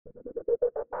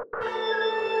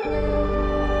Vítám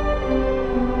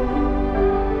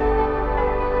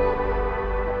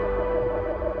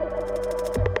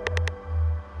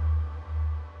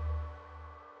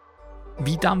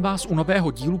vás u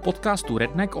nového dílu podcastu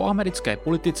Redneck o americké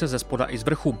politice ze spoda i z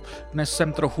vrchu. Dnes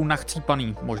jsem trochu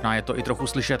nachcípaný, možná je to i trochu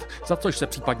slyšet, za což se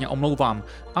případně omlouvám.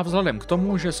 A vzhledem k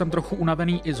tomu, že jsem trochu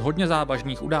unavený i z hodně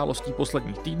závažných událostí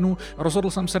posledních týdnů, rozhodl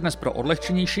jsem se dnes pro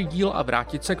odlehčenější díl a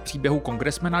vrátit se k příběhu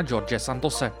kongresmena George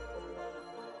Santose.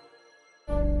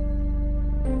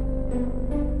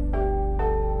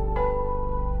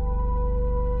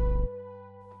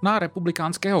 Na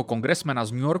republikánského kongresmena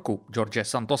z New Yorku George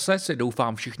Santose si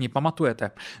doufám všichni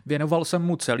pamatujete. Věnoval jsem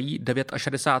mu celý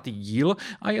 69. díl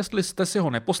a jestli jste si ho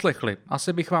neposlechli,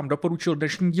 asi bych vám doporučil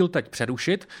dnešní díl teď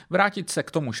přerušit, vrátit se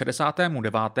k tomu 69.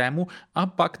 a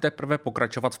pak teprve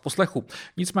pokračovat v poslechu.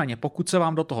 Nicméně pokud se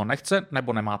vám do toho nechce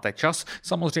nebo nemáte čas,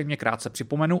 samozřejmě krátce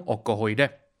připomenu, o koho jde.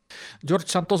 George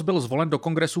Santos byl zvolen do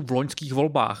Kongresu v loňských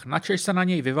volbách, načež se na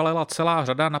něj vyvalila celá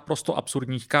řada naprosto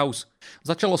absurdních kauz.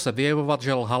 Začalo se vyjevovat,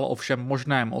 že lhal o všem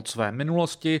možném od své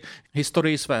minulosti,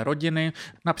 historii své rodiny,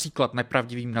 například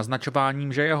nepravdivým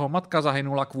naznačováním, že jeho matka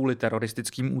zahynula kvůli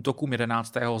teroristickým útokům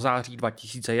 11. září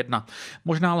 2001.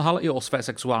 Možná lhal i o své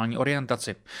sexuální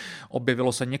orientaci.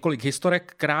 Objevilo se několik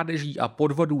historek krádeží a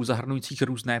podvodů zahrnujících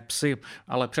různé psy,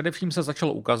 ale především se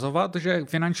začalo ukazovat, že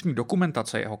finanční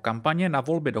dokumentace jeho kampaně na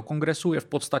volby do Kongresu je v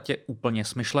podstatě úplně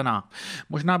smyšlená.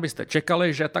 Možná byste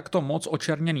čekali, že takto moc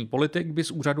očerněný politik by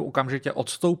z úřadu okamžitě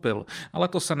odstoupil, ale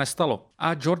to se nestalo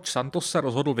a George Santos se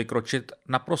rozhodl vykročit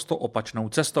naprosto opačnou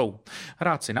cestou.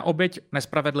 Hrát si na oběť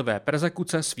nespravedlivé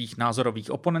perzekuce svých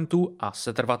názorových oponentů a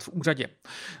setrvat v úřadě.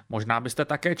 Možná byste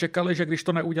také čekali, že když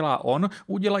to neudělá on,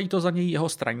 udělají to za něj jeho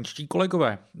straničtí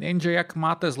kolegové. Jenže jak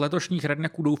máte z letošních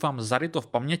Rednecků doufám zaryto v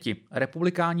paměti,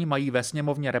 republikáni mají ve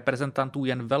sněmovně reprezentantů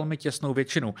jen velmi těsnou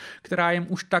většinu, která jim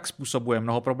už tak způsobuje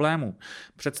mnoho problémů.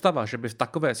 Představa, že by v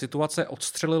takové situace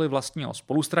odstřelili vlastního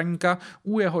spolustraníka,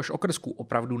 u jehož okrsku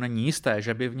opravdu není jisté,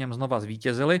 že by v něm znova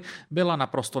zvítězili, byla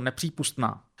naprosto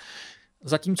nepřípustná.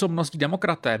 Zatímco mnozí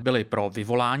demokraté byli pro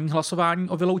vyvolání hlasování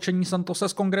o vyloučení Santose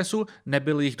z Kongresu,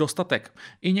 nebyl jich dostatek.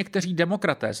 I někteří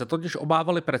demokraté se totiž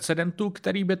obávali precedentu,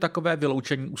 který by takové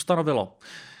vyloučení ustanovilo.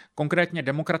 Konkrétně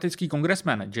demokratický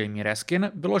kongresmen Jamie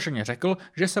Raskin vyloženě řekl,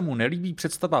 že se mu nelíbí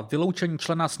představa vyloučení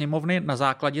člena sněmovny na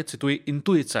základě, cituji,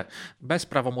 intuice, bez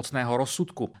pravomocného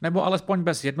rozsudku, nebo alespoň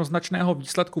bez jednoznačného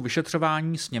výsledku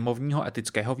vyšetřování sněmovního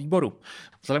etického výboru.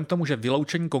 Vzhledem k tomu, že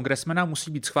vyloučení kongresmena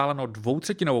musí být schváleno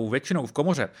 2/3 většinou v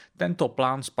komoře, tento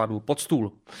plán spadl pod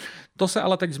stůl. To se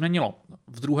ale teď změnilo.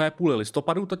 V druhé půli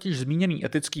listopadu totiž zmíněný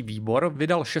etický výbor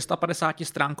vydal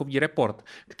 650stránkový report,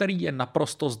 který je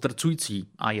naprosto zdrcující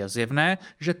a je zjevné,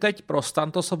 že teď pro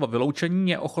Santosovo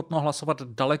vyloučení je ochotno hlasovat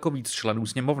daleko víc členů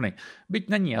sněmovny. Byť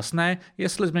není jasné,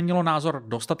 jestli změnilo názor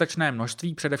dostatečné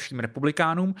množství především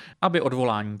republikánům, aby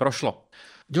odvolání prošlo.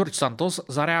 George Santos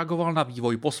zareagoval na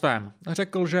vývoj po svém.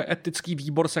 Řekl, že etický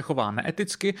výbor se chová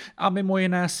neeticky a mimo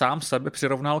jiné sám sebe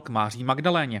přirovnal k Máří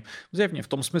Magdaléně. Zjevně v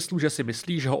tom smyslu, že si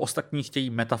myslí, že ho ostatní chtějí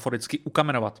metaforicky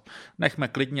ukamenovat. Nechme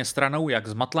klidně stranou, jak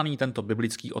zmatlaný tento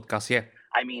biblický odkaz je.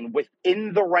 I mean,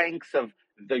 within the ranks of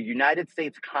the United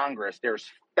States Congress, there's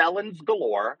felons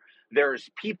galore, there's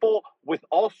people with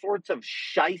all sorts of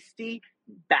shisty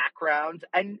backgrounds,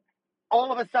 and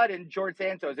all of a sudden, George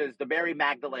Santos is the Mary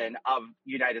Magdalene of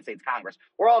United States Congress.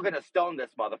 We're all going to stone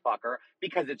this motherfucker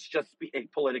because it's just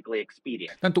politically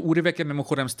expedient. Tento úryvek je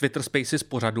mimochodem z Twitter Spaces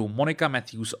pořadu Monica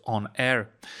Matthews on Air.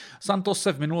 Santos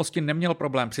se v minulosti neměl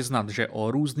problém přiznat, že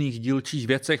o různých dílčích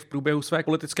věcech v průběhu své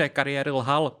politické kariéry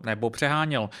lhal nebo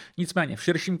přeháněl. Nicméně v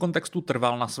širším kontextu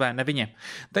trval na své nevině.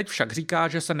 Teď však říká,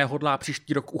 že se nehodlá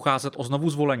příští rok ucházet o znovu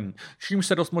zvolení, čímž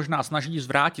se dost možná snaží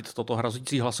zvrátit toto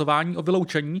hrozící hlasování o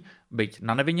vyloučení, byť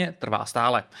na nevině trvá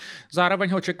stále.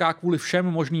 Zároveň ho čeká kvůli všem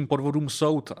možným podvodům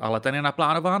soud, ale ten je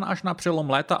naplánován až na přelom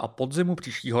léta a podzimu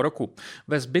příštího roku.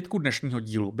 Ve zbytku dnešního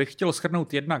dílu bych chtěl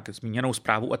shrnout jednak zmíněnou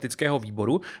zprávu etického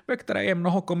výboru, ve které je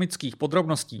mnoho komických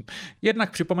podrobností,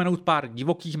 jednak připomenout pár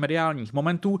divokých mediálních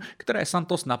momentů, které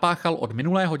Santos napáchal od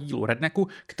minulého dílu Rednecku,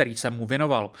 který jsem mu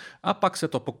věnoval. A pak se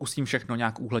to pokusím všechno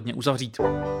nějak úhledně uzavřít.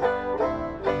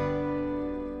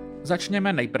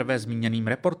 Začněme nejprve zmíněným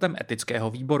reportem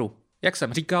etického výboru. Jak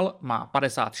jsem říkal, má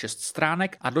 56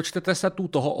 stránek a dočtete se tu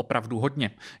toho opravdu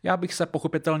hodně. Já bych se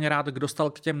pochopitelně rád dostal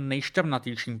k těm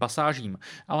nejšťavnatějším pasážím,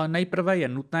 ale nejprve je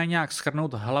nutné nějak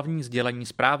shrnout hlavní sdělení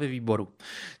zprávy výboru.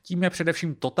 Tím je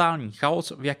především totální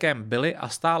chaos, v jakém byly a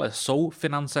stále jsou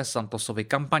finance Santosovy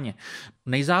kampaně.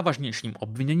 Nejzávažnějším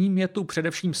obviněním je tu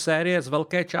především série z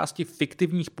velké části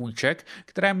fiktivních půjček,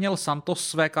 které měl Santos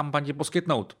své kampani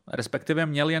poskytnout, respektive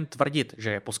měl jen tvrdit,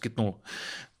 že je poskytnul.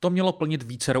 To mělo plnit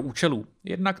vícero účelů.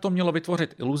 Jednak to mělo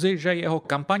vytvořit iluzi, že jeho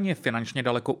kampaň je finančně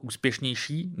daleko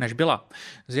úspěšnější, než byla.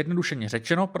 Zjednodušeně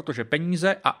řečeno, protože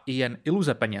peníze a i jen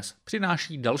iluze peněz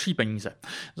přináší další peníze.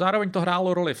 Zároveň to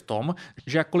hrálo roli v tom,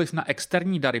 že jakkoliv na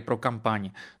externí dary pro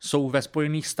kampaň jsou ve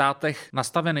Spojených státech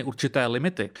nastaveny určité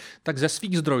limity, tak ze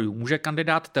svých zdrojů může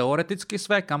kandidát teoreticky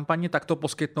své kampani takto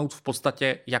poskytnout v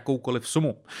podstatě jakoukoliv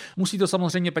sumu. Musí to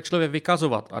samozřejmě pečlivě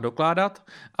vykazovat a dokládat,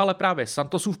 ale právě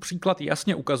Santosův příklad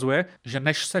jasně ukazuje, že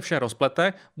než se vše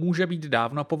rozplete, může být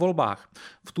dávno po volbách.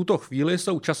 V tuto chvíli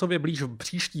jsou časově blíž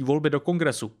příští volby do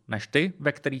Kongresu, než ty,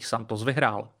 ve kterých Santos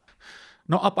vyhrál.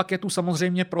 No a pak je tu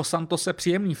samozřejmě pro Santose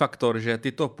příjemný faktor, že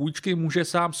tyto půjčky může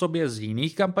sám sobě z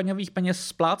jiných kampaňových peněz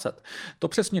splácet. To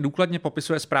přesně důkladně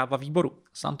popisuje zpráva výboru.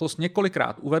 Santos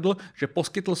několikrát uvedl, že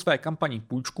poskytl své kampani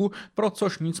půjčku, pro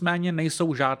což nicméně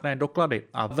nejsou žádné doklady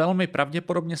a velmi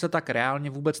pravděpodobně se tak reálně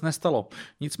vůbec nestalo.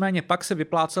 Nicméně pak se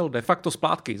vyplácel de facto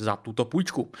splátky za tuto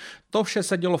půjčku. To vše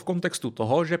se dělo v kontextu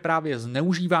toho, že právě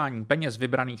zneužívání peněz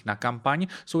vybraných na kampaň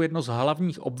jsou jedno z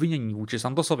hlavních obvinění vůči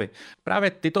Santosovi.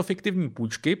 Právě tyto fiktivní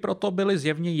půjčky proto byly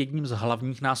zjevně jedním z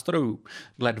hlavních nástrojů.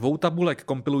 Dle 2 tabulek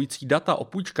kompilující data o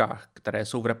půjčkách, které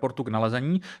jsou v reportu k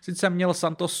nalezení, sice měl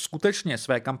Santos skutečně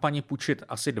své kampani půjčit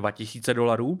asi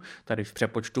 $2000, tedy v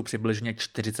přepočtu přibližně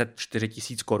 44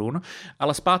 000 korun,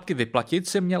 ale zpátky vyplatit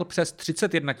si měl přes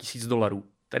 $31 000.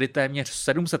 Tedy téměř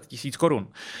 700 000 korun.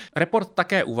 Report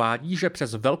také uvádí, že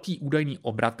přes velký údajný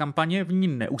obrat kampaně v ní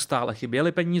neustále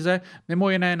chyběly peníze, mimo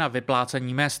jiné na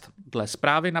vyplácení mezd. Dle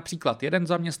zprávy například jeden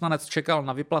zaměstnanec čekal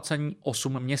na vyplacení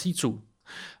 8 měsíců.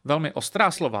 Velmi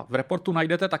ostrá slova v reportu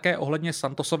najdete také ohledně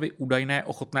Santosovy údajné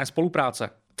ochotné spolupráce.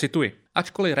 Cituji.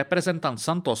 Ačkoliv reprezentant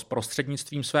Santos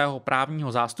prostřednictvím svého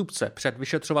právního zástupce před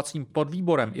vyšetřovacím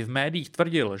podvýborem i v médiích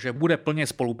tvrdil, že bude plně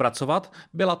spolupracovat,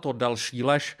 byla to další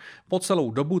lež. Po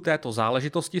celou dobu této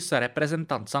záležitosti se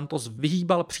reprezentant Santos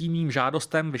vyhýbal přímým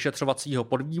žádostem vyšetřovacího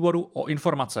podvýboru o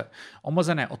informace.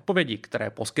 Omezené odpovědi, které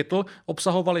poskytl,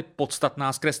 obsahovaly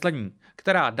podstatná zkreslení,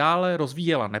 která dále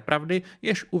rozvíjela nepravdy,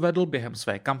 jež uvedl během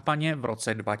své kampaně v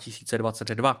roce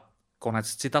 2022.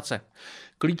 Konec citace.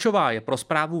 Klíčová je pro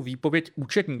zprávu výpověď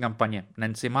účetní kampaně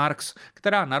Nancy Marks,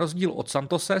 která na rozdíl od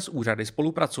Santose s úřady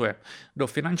spolupracuje. Do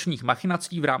finančních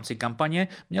machinací v rámci kampaně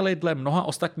měli dle mnoha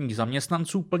ostatních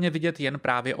zaměstnanců plně vidět jen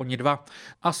právě oni dva.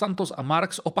 A Santos a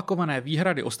Marks opakované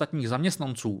výhrady ostatních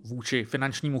zaměstnanců vůči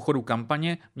finančnímu chodu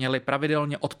kampaně měli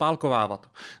pravidelně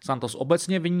odpálkovávat. Santos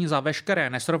obecně viní za veškeré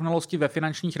nesrovnalosti ve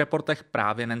finančních reportech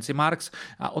právě Nancy Marks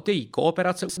a od její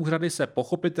kooperace úřady se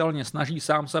pochopitelně snaží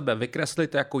sám sebe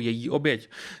vykreslit jako její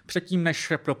oběť. Předtím, než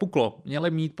vše propuklo,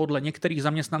 měli mít podle některých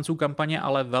zaměstnanců kampaně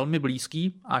ale velmi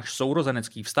blízký až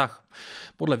sourozenecký vztah.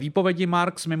 Podle výpovědi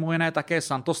Marks mimo jiné také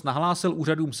Santos nahlásil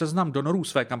úřadům seznam donorů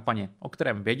své kampaně, o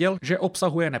kterém věděl, že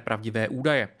obsahuje nepravdivé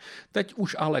údaje. Teď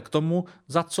už ale k tomu,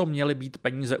 za co měly být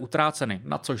peníze utráceny,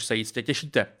 na což se jistě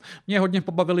těšíte. Mě hodně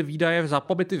pobavily výdaje za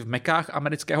pobyty v mekách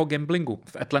amerického gamblingu,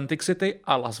 v Atlantic City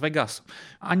a Las Vegas.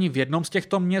 Ani v jednom z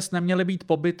těchto měst neměly být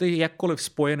pobyty jakkoliv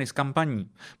spojeny s kampaní.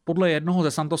 Podle jednoho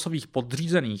ze Santosových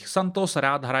podřízených Santos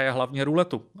rád hraje hlavně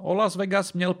ruletu. O Las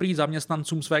Vegas měl prý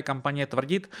zaměstnancům své kampaně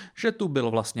tvrdit, že tu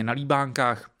byl vlastně na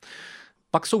líbánkách.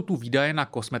 Pak jsou tu výdaje na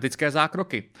kosmetické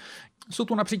zákroky. Jsou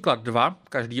tu například 2,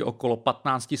 každý okolo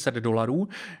 $1500,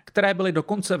 které byly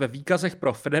dokonce ve výkazech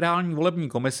pro federální volební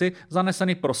komisi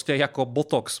zaneseny prostě jako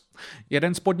Botox.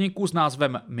 Jeden z podniků s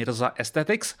názvem Mirza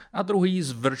Aesthetics a druhý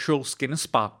z Virtual Skin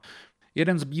Spa.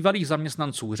 Jeden z bývalých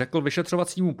zaměstnanců řekl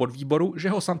vyšetřovacímu podvýboru, že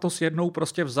ho Santos jednou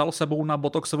prostě vzal sebou na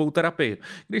botoxovou terapii,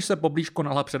 když se poblíž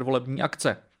konala předvolební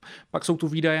akce. Pak jsou tu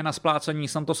výdaje na splácení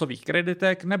Santosových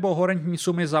kreditek nebo horentní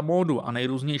sumy za módu a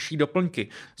nejrůznější doplňky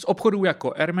z obchodů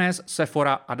jako Hermes,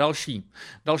 Sephora a další.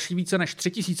 Další více než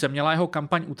 3000 měla jeho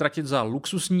kampaň utratit za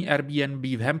luxusní Airbnb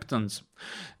v Hamptons.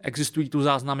 Existují tu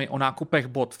záznamy o nákupech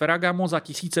bot Ferragamo za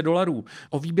 $1000,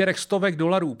 o výběrech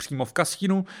 $100 přímo v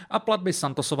kasínu a platby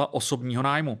Santosova osobního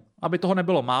nájmu. Aby toho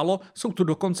nebylo málo, jsou tu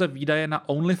dokonce výdaje na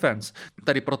OnlyFans,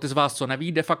 tedy pro ty z vás, co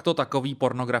neví, de facto takový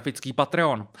pornografický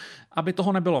Patreon. Aby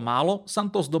toho nebylo málo,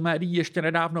 Santos do médií ještě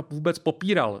nedávno vůbec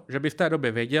popíral, že by v té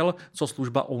době věděl, co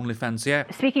služba OnlyFans je.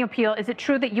 Speaking of peel, is it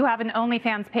true that you have an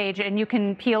OnlyFans page and you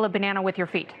can peel a banana with your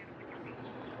feet?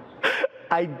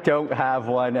 I don't have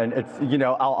one, and it's, you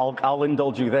know, I'll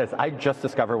indulge you this. I just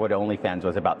discovered what OnlyFans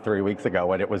was about 3 weeks ago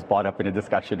when it was brought up in a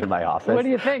discussion in my office. What do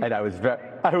you think? And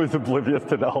I was oblivious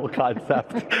to the whole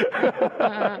concept.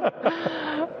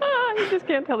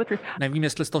 Nevím,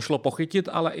 jestli to šlo pochytit,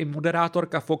 ale i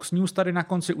moderátorka Fox News tady na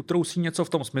konci utrousí něco v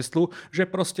tom smyslu, že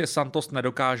prostě Santos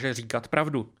nedokáže říkat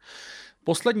pravdu.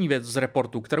 Poslední věc z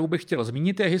reportu, kterou bych chtěl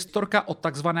zmínit, je historka o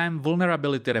takzvaném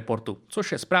vulnerability reportu,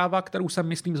 což je zpráva, kterou jsem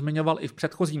myslím zmiňoval i v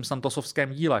předchozím Santosovském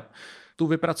díle. Tu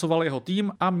vypracoval jeho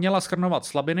tým a měla shrnovat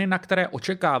slabiny, na které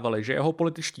očekávali, že jeho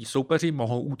političtí soupeři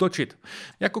mohou útočit.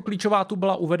 Jako klíčová tu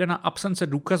byla uvedena absence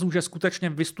důkazů, že skutečně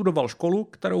vystudoval školu,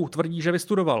 kterou tvrdí, že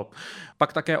vystudoval.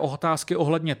 Pak také otázky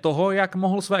ohledně toho, jak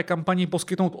mohl své kampani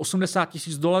poskytnout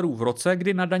 $80,000 v roce,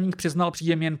 kdy na daních přiznal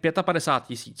příjem jen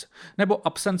 55,000. Nebo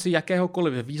absenci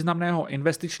jakéhokoliv významného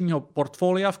investičního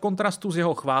portfolia v kontrastu s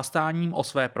jeho chvástáním o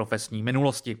své profesní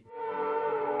minulosti.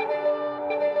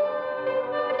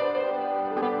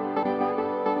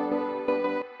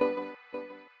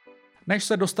 Než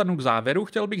se dostanu k závěru,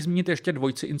 chtěl bych zmínit ještě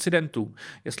dvojici incidentů.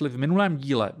 Jestli v minulém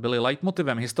díle byly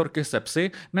leitmotivem historky se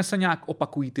psy, dnes se nějak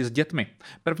opakují ty s dětmi.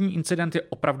 První incident je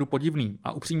opravdu podivný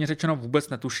a upřímně řečeno vůbec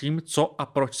netuším, co a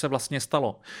proč se vlastně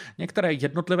stalo. Některé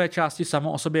jednotlivé části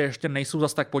samo o sobě ještě nejsou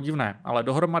zas tak podivné, ale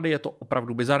dohromady je to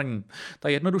opravdu bizarní. Ta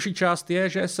jednodušší část je,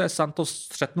 že se Santos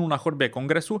střetnul na chodbě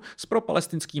Kongresu s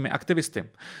propalestinskými aktivisty.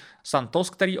 Santos,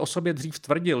 který o sobě dřív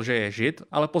tvrdil, že je žid,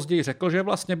 ale později řekl, že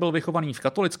vlastně byl vychovaný v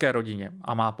katolické rodině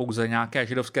a má pouze nějaké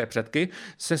židovské předky,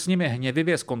 se s nimi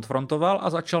hněvivě skonfrontoval a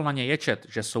začal na ně ječet,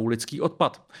 že jsou lidský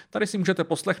odpad. Tady si můžete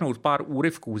poslechnout pár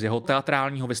úryvků z jeho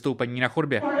teatrálního vystoupení na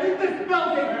chodbě.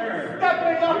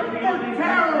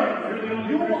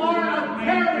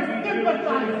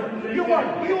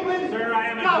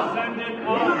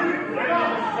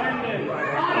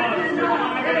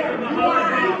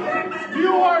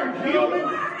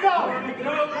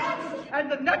 And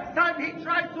the next time he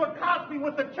tries to accost me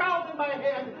with a child in my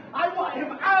hand, I want him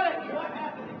out of here.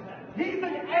 He's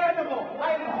an animal.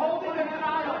 I am holding a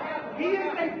child. He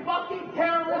is a fucking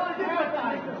terrorist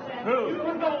sympathizer. Who? You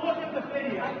can go look at the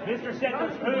video. Mr.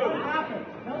 Santos, who? What happened?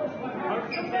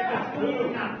 Mr. Santos,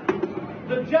 who?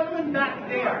 The gentleman back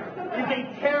there is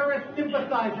a terrorist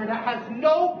sympathizer that has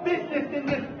no business in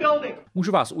this building.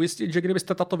 Můžu vás ujistit, že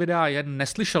kdybyste tato videa jen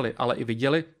neslyšeli, ale i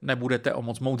viděli, nebudete o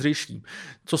moc moudřejší.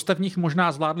 Co jste v nich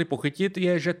možná zvládli pochytit,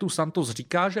 je, že tu Santos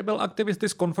říká, že byl aktivisty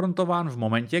skonfrontován v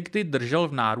momentě, kdy držel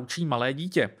v náručí malé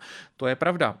dítě. To je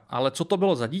pravda, ale co to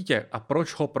bylo za dítě a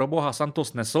proč ho proboha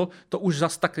Santos nesl, to už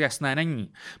zas tak jasné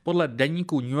není. Podle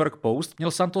deníku New York Post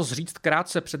měl Santos říct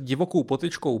krátce před divokou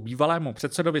potyčkou bývalému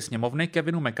předsedovi sněmovny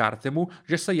Kevinu McCarthymu,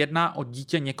 že se jedná o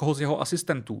dítě někoho z jeho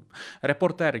asistentů.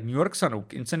 Reportér New York Sunu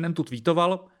k incidentu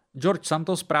tweetoval: George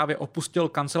Santos právě opustil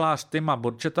kancelář Tima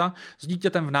Burchetta s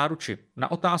dítětem v náruči.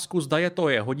 Na otázku, zda je to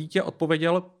jeho dítě,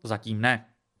 odpověděl: zatím ne.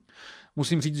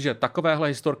 Musím říct, že takovéhle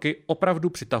historky opravdu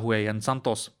přitahuje jen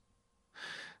Santos.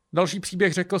 Další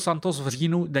příběh řekl Santos v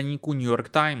říjnu deníku New York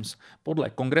Times. Podle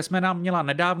kongresmena měla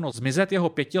nedávno zmizet jeho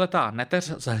 5letá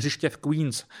neteř z hřiště v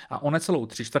Queens a o necelou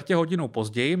 3/4 hodinu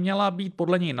později měla být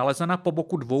podle něj nalezena po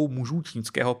boku 2 mužů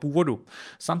čínského původu.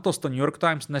 Santos to New York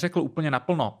Times neřekl úplně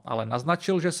naplno, ale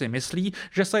naznačil, že si myslí,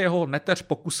 že se jeho neteř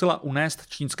pokusila unést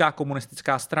čínská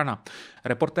komunistická strana.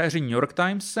 Reportéři New York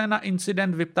Times se na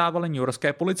incident vyptávali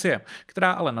newyorské policie,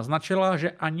 která ale naznačila,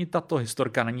 že ani tato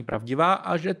historka není pravdivá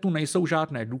a že tu nejsou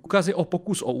žádné důkazy o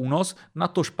pokus o únos,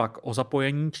 natož pak o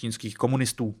zapojení čínských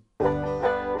komunistů.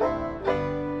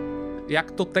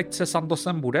 Jak to teď se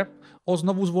Santosem bude? O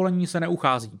znovu zvolení se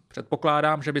neuchází.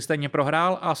 Předpokládám, že by stejně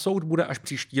prohrál a soud bude až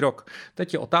příští rok.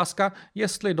 Teď je otázka,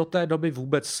 jestli do té doby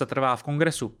vůbec se trvá v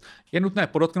Kongresu. Je nutné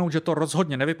podotknout, že to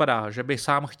rozhodně nevypadá, že by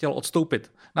sám chtěl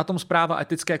odstoupit. Na tom zpráva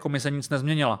etické komise nic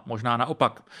nezměnila, možná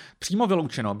naopak. Přímo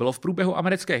vyloučeno bylo v průběhu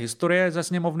americké historie ze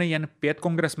sněmovny jen 5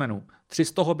 kongresmenů. 3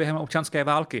 z toho během občanské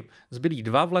války. Zbylí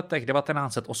 2 v letech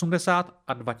 1980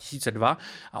 a 2002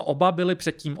 a oba byli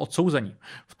předtím odsouzeni.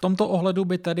 V tomto ohledu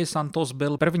by tedy Santos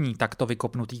byl první takto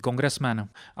vykopnutý kongresmen.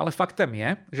 Ale faktem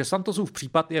je, že Santosův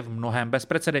případ je v mnohém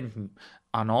bezprecedentní.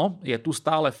 Ano, je tu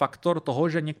stále faktor toho,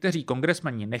 že někteří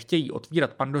kongresmeni nechtějí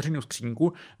otvírat Pandořinu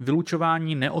skřínku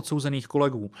vylučování neodsouzených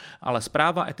kolegů, ale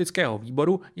zpráva etického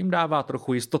výboru jim dává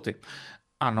trochu jistoty.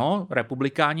 Ano,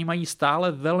 republikáni mají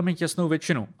stále velmi těsnou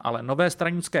většinu, ale nové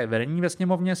stranické vedení ve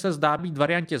sněmovně se zdá být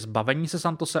variantě zbavení se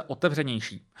Santose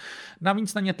otevřenější.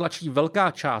 Navíc na ně tlačí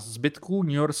velká část zbytků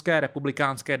newyorské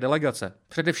republikánské delegace,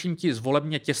 především ti z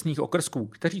volebně těsných okrsků,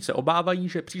 kteří se obávají,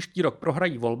 že příští rok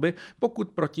prohrají volby, pokud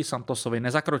proti Santosovi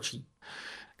nezakročí.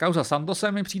 Kauza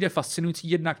Santose mi přijde fascinující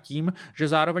jednak tím, že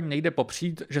zároveň nejde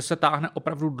popřít, že se táhne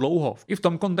opravdu dlouho. I v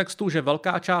tom kontextu, že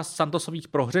velká část Santosových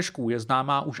prohřešků je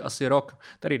známá už asi rok,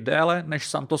 tedy déle, než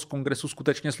Santos Kongresu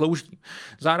skutečně slouží.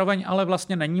 Zároveň ale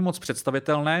vlastně není moc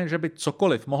představitelné, že by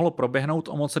cokoliv mohlo proběhnout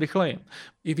o moc rychleji.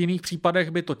 I v jiných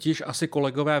případech by totiž asi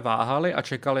kolegové váhali a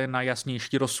čekali na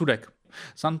jasnější rozsudek.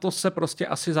 Santos se prostě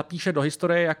asi zapíše do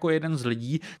historie jako jeden z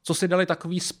lidí, co si dali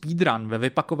takový speedrun ve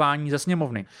vypakování ze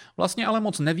sněmovny. Vlastně ale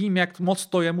moc nevím, jak moc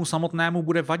to jemu samotnému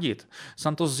bude vadit.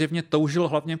 Santos zjevně toužil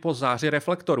hlavně po záři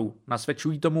reflektorů.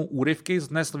 Nasvědčují tomu úryvky z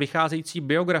dnes vycházející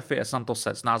biografie Santose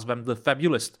s názvem The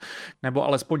Fabulist, nebo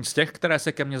alespoň z těch, které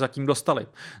se ke mně zatím dostaly.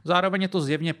 Zároveň je to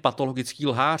zjevně patologický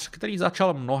lhář, který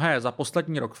začal mnohé za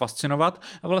poslední rok fascinovat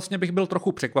a vlastně bych byl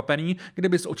trochu překvapený,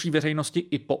 kdyby z očí veřejnosti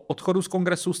i po odchodu z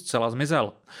Kongresu zcela zmizel.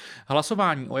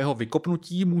 Hlasování o jeho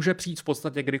vykopnutí může přijít v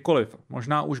podstatě kdykoliv.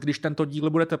 Možná už když tento díl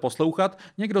budete poslouchat,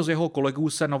 někdo z jeho kolegů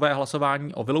se nové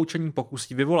hlasování o vyloučení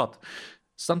pokusí vyvolat.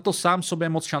 Santos sám sobě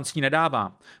moc šancí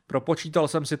nedává. Propočítal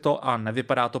jsem si to a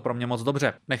nevypadá to pro mě moc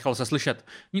dobře. Nechal se slyšet.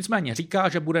 Nicméně říká,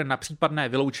 že bude na případné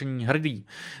vyloučení hrdý.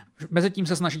 Mezitím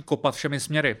se snaží kopat všemi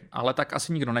směry, ale tak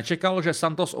asi nikdo nečekal, že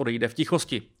Santos odejde v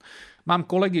tichosti. Mám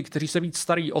kolegy, kteří se víc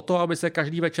starají o to, aby se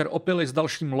každý večer opili s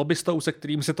dalším lobbystou, se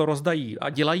kterým si to rozdají a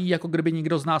dělají, jako kdyby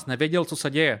nikdo z nás nevěděl, co se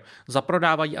děje.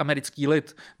 Zaprodávají americký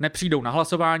lid, nepřijdou na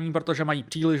hlasování, protože mají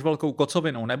příliš velkou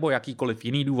kocovinu nebo jakýkoliv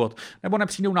jiný důvod, nebo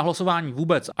nepřijdou na hlasování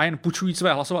vůbec a jen půjčují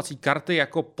své hlasovací karty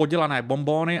jako podělané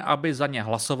bonbóny, aby za ně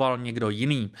hlasoval někdo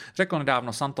jiný, řekl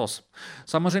nedávno Santos.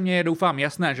 Samozřejmě je doufám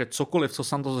jasné, že cokoliv, co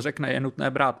Santos řekne, je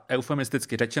nutné brát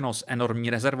eufemisticky řečeno s enormní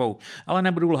rezervou, ale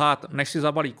nebudu lhát, než si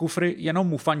zabalí kufry, jenom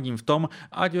mu fandím v tom,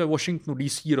 ať ve Washingtonu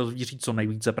DC rozvíří co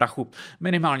nejvíce prachu.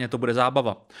 Minimálně to bude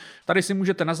zábava. Tady si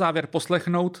můžete na závěr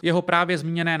poslechnout jeho právě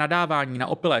zmíněné nadávání na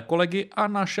opilé kolegy a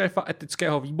na šéfa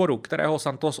etického výboru, kterého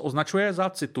Santos označuje za,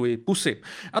 cituji, pusy.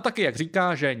 A taky, jak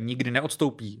říká, že nikdy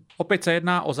neodstoupí. Opět se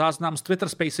jedná o záznam z Twitter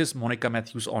Spaces Monica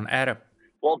Matthews on Air.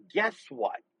 Well, guess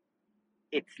what?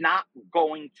 It's not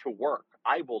going to work.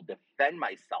 I will defend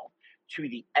myself to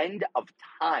the end of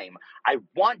time. I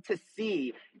want to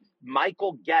see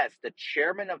Michael Guest, the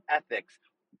chairman of ethics,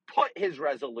 put his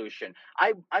resolution.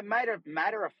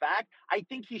 Matter of fact, I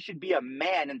think he should be a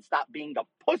man and stop being a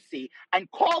pussy and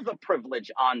call the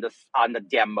privilege on the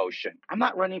damn motion. I'm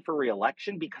not running for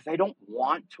re-election because I don't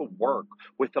want to work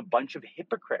with a bunch of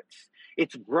hypocrites.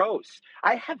 It's gross.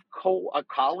 I have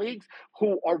colleagues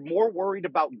who are more worried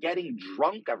about getting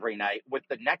drunk every night with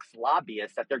the next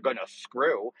lobbyist that they're going to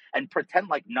screw and pretend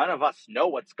like none of us know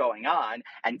what's going on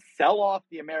and sell off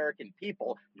the American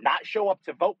people, not show up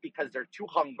to vote because they're too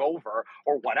hungover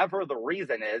or whatever the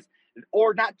reason is,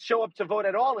 or not show up to vote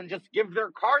at all and just give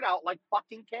their card out like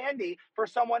fucking candy for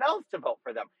someone else to vote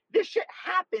for them. This shit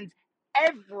happens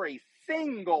every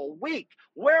single week.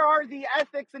 Where are the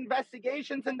ethics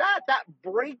investigations and that? That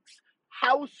breaks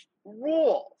House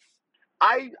rules.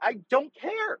 I don't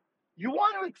care. You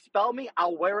want to expel me?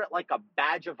 I'll wear it like a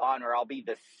badge of honor. I'll be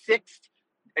the 6th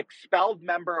expelled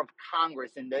member of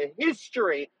Congress in the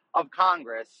history of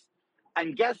Congress.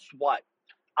 And guess what?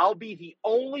 I'll be the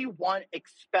only one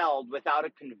expelled without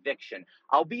a conviction.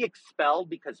 I'll be expelled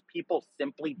because people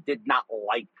simply did not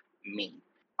like me.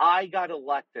 I got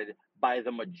elected by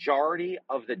the majority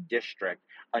of the district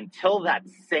until that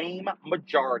same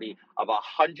majority of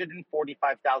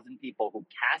 145,000 people who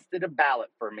casted a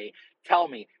ballot for me tell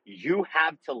me, you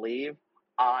have to leave.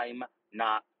 I'm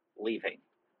not leaving.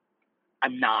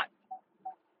 I'm not.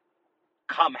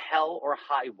 Come hell or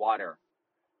high water.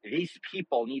 These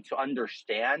people need to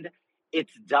understand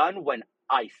it's done when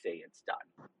I say it's done.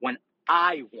 When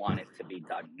I want it to be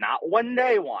done, not when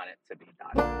they want it to be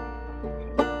done.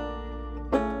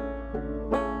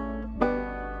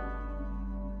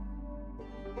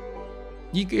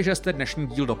 Díky, že jste dnešní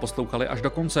díl doposlouchali až do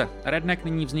konce. Redneck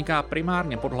nyní vzniká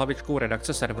primárně pod hlavičkou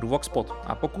redakce serveru Voxpod.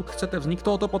 A pokud chcete vznik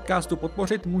tohoto podcastu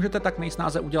podpořit, můžete tak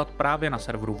nejsnáze udělat právě na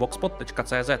serveru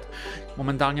voxpod.cz.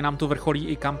 Momentálně nám tu vrcholí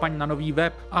i kampaň na nový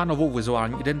web a novou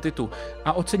vizuální identitu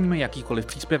a oceníme jakýkoliv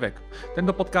příspěvek.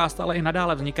 Tento podcast ale i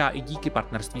nadále vzniká i díky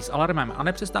partnerství s Alarmem a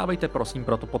nepřestávejte prosím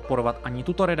proto podporovat ani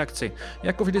tuto redakci.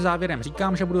 Jako vždy závěrem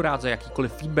říkám, že budu rád za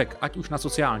jakýkoliv feedback, ať už na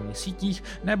sociálních sítích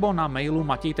nebo na mailu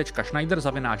matej.schneider@voxpod.cz.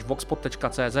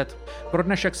 Pro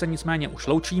dnešek se nicméně už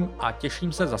loučím a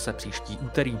těším se zase příští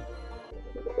úterý.